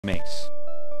mace.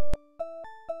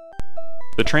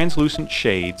 The translucent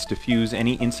shades diffuse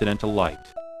any incidental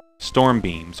light. Storm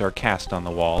beams are cast on the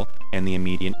wall and the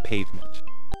immediate pavement.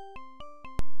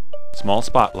 Small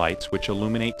spotlights which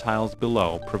illuminate tiles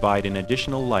below provide an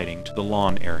additional lighting to the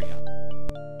lawn area.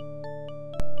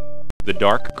 The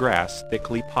dark grass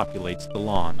thickly populates the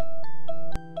lawn.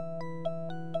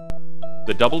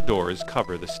 The double doors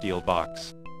cover the steel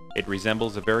box. It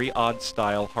resembles a very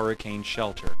odd-style hurricane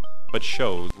shelter, but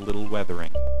shows little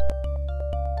weathering.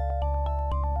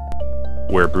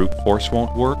 Where brute force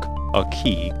won't work, a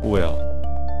key will.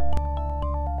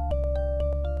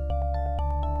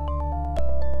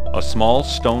 A small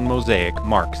stone mosaic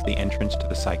marks the entrance to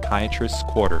the psychiatrist's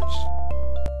quarters.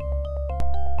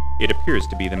 It appears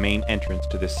to be the main entrance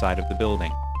to this side of the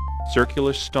building.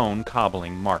 Circular stone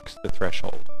cobbling marks the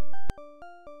threshold.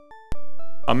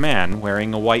 A man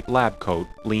wearing a white lab coat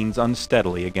leans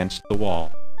unsteadily against the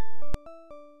wall.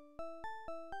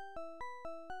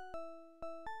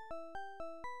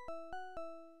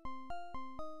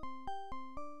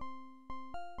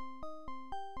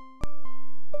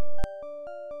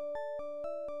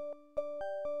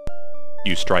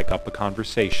 You strike up a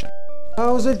conversation.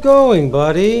 How's it going,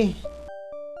 buddy?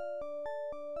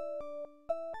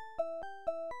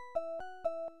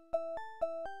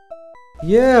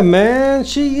 Yeah, man,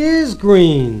 she is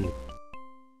green.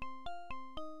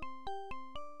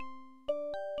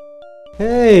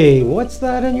 Hey, what's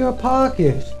that in your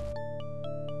pocket?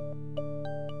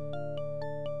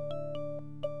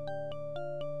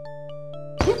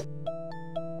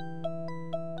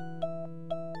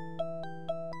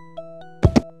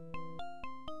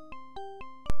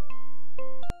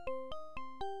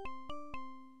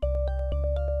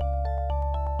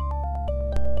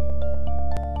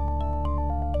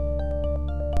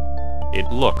 It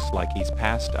looks like he's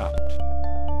passed out.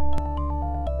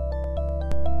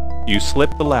 You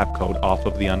slip the lab coat off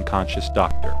of the unconscious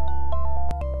doctor.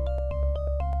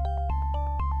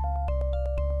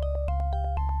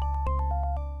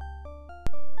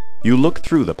 You look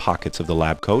through the pockets of the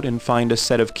lab coat and find a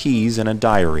set of keys and a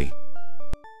diary.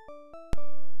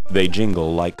 They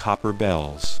jingle like copper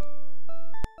bells.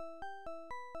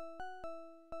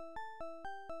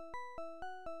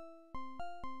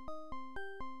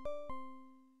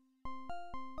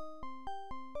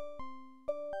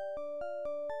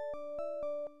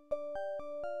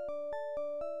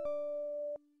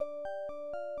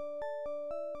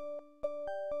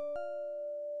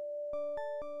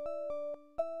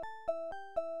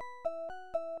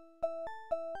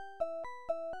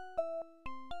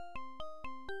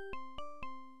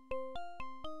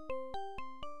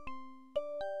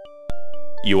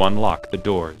 You unlock the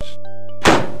doors.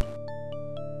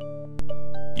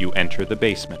 You enter the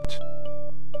basement.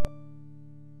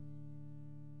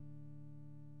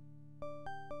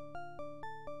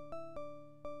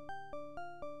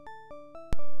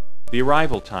 The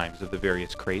arrival times of the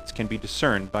various crates can be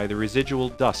discerned by the residual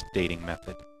dust dating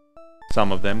method.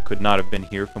 Some of them could not have been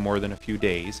here for more than a few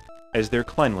days, as their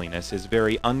cleanliness is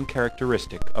very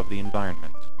uncharacteristic of the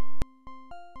environment.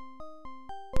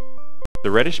 The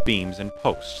reddish beams and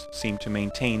posts seem to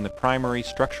maintain the primary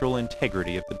structural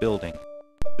integrity of the building.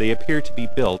 They appear to be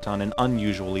built on an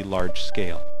unusually large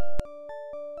scale.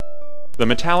 The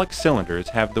metallic cylinders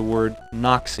have the word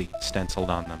Noxy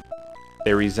stenciled on them.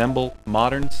 They resemble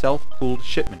modern self-cooled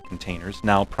shipment containers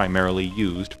now primarily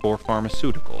used for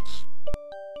pharmaceuticals.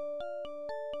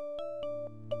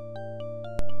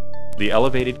 The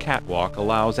elevated catwalk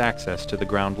allows access to the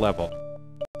ground level.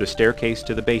 The staircase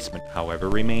to the basement, however,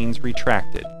 remains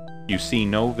retracted. You see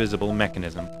no visible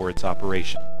mechanism for its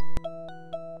operation.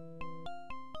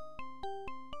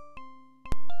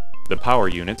 The power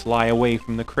units lie away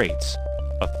from the crates.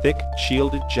 A thick,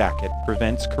 shielded jacket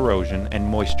prevents corrosion and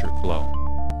moisture flow.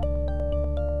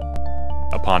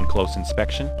 Upon close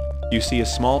inspection, you see a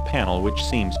small panel which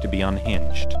seems to be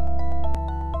unhinged.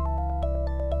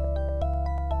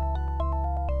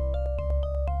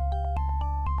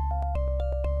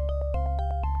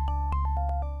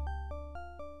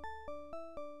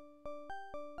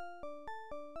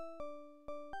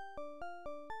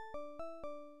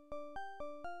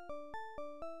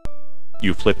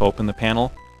 You flip open the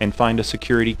panel and find a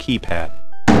security keypad.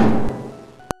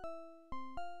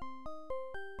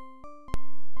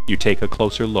 You take a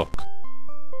closer look.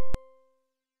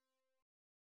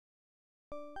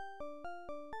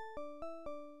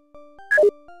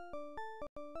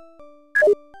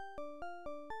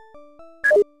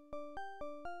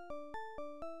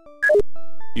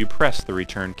 You press the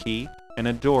return key and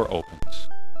a door opens.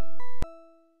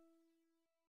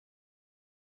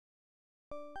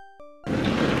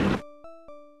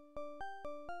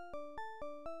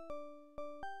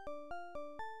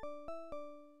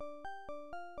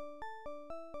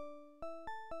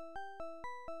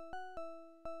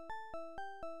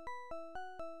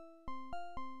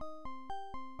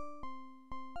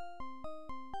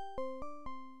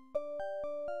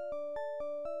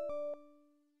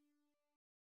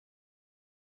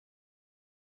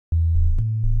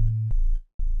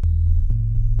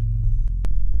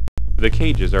 The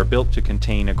cages are built to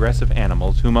contain aggressive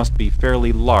animals who must be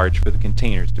fairly large for the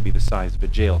containers to be the size of a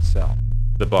jail cell.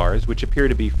 The bars, which appear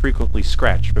to be frequently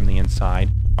scratched from the inside,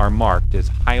 are marked as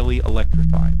highly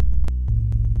electrified.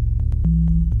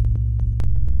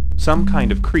 Some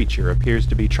kind of creature appears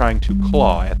to be trying to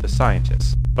claw at the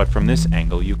scientists, but from this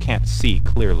angle you can't see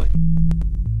clearly.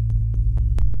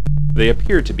 They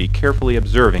appear to be carefully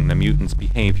observing the mutants'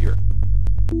 behavior.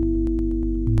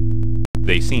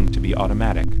 They seem to be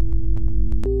automatic.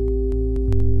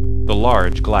 The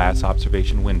large glass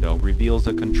observation window reveals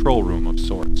a control room of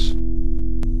sorts.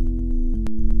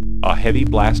 A heavy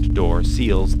blast door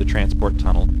seals the transport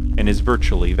tunnel and is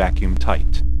virtually vacuum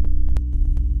tight.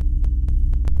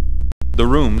 The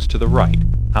rooms to the right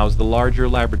house the larger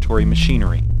laboratory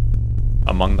machinery.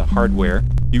 Among the hardware,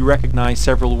 you recognize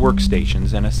several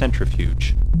workstations and a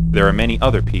centrifuge. There are many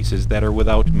other pieces that are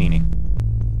without meaning.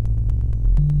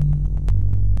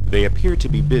 They appear to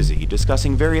be busy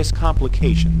discussing various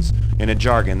complications in a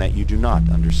jargon that you do not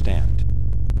understand.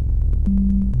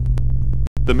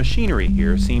 The machinery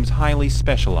here seems highly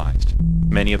specialized.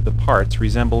 Many of the parts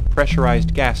resemble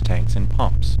pressurized gas tanks and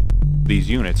pumps. These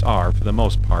units are, for the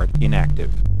most part,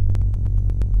 inactive.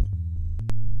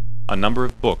 A number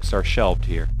of books are shelved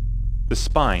here. The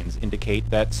spines indicate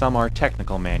that some are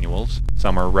technical manuals,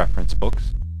 some are reference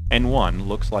books, and one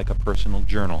looks like a personal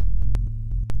journal.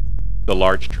 The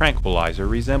large tranquilizer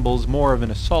resembles more of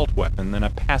an assault weapon than a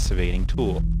passivating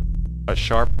tool. A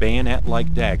sharp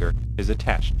bayonet-like dagger is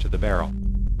attached to the barrel.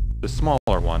 The smaller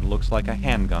one looks like a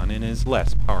handgun and is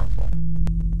less powerful.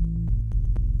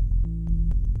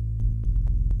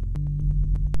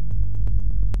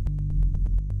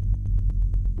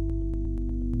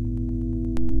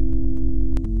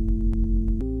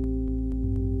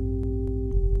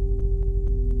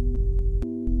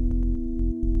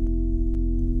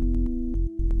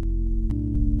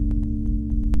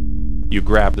 You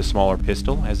grab the smaller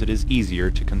pistol as it is easier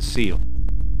to conceal.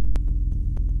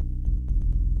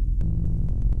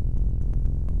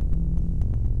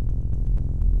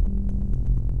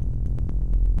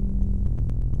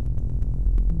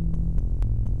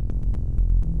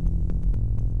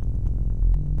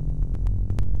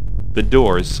 The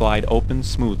doors slide open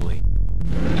smoothly.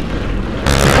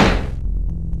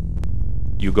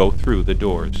 You go through the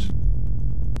doors.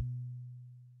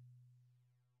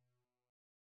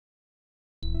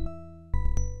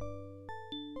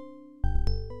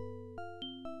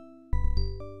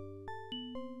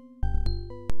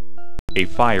 A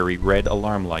fiery red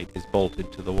alarm light is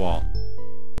bolted to the wall.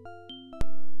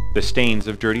 The stains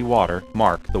of dirty water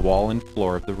mark the wall and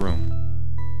floor of the room.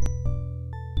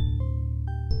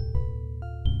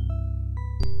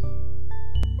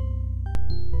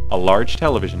 A large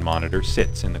television monitor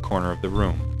sits in the corner of the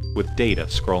room, with data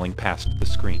scrolling past the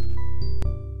screen.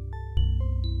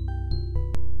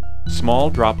 Small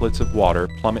droplets of water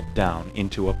plummet down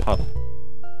into a puddle.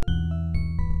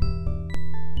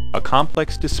 A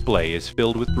complex display is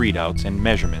filled with readouts and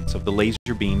measurements of the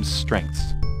laser beam's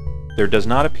strengths. There does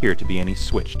not appear to be any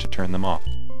switch to turn them off.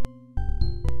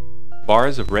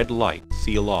 Bars of red light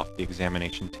seal off the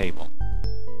examination table.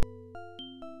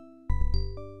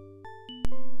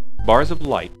 Bars of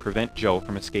light prevent Joe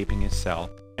from escaping his cell,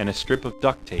 and a strip of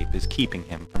duct tape is keeping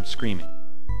him from screaming.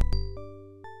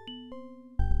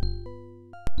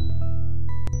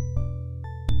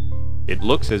 It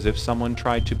looks as if someone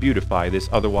tried to beautify this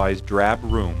otherwise drab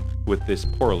room with this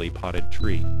poorly potted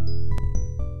tree.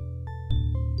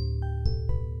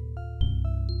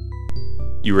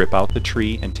 You rip out the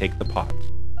tree and take the pot.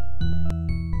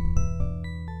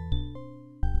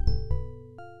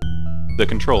 The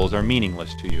controls are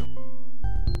meaningless to you.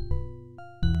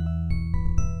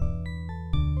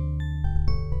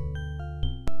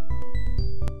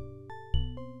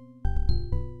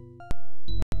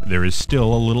 There is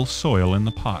still a little soil in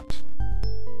the pot.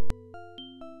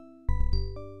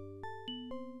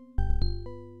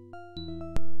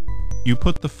 You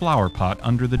put the flower pot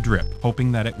under the drip,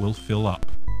 hoping that it will fill up.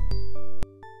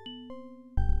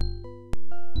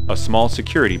 A small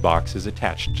security box is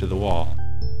attached to the wall.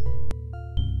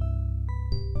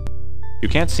 You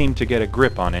can't seem to get a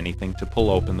grip on anything to pull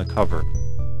open the cover.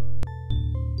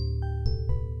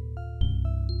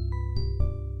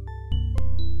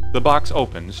 The box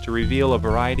opens to reveal a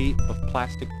variety of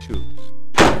plastic tubes.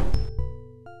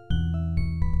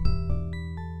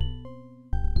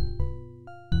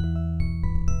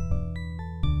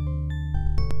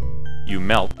 You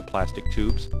melt the plastic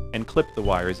tubes and clip the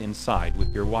wires inside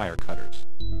with your wire cutters.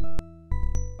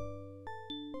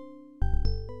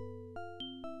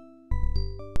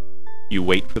 You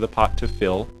wait for the pot to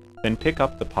fill Then pick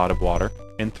up the pot of water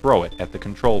and throw it at the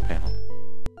control panel.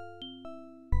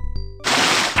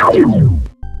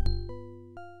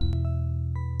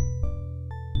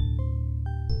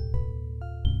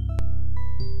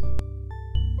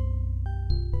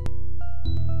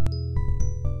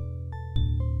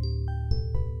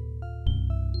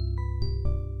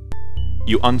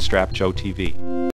 You unstrap Joe TV.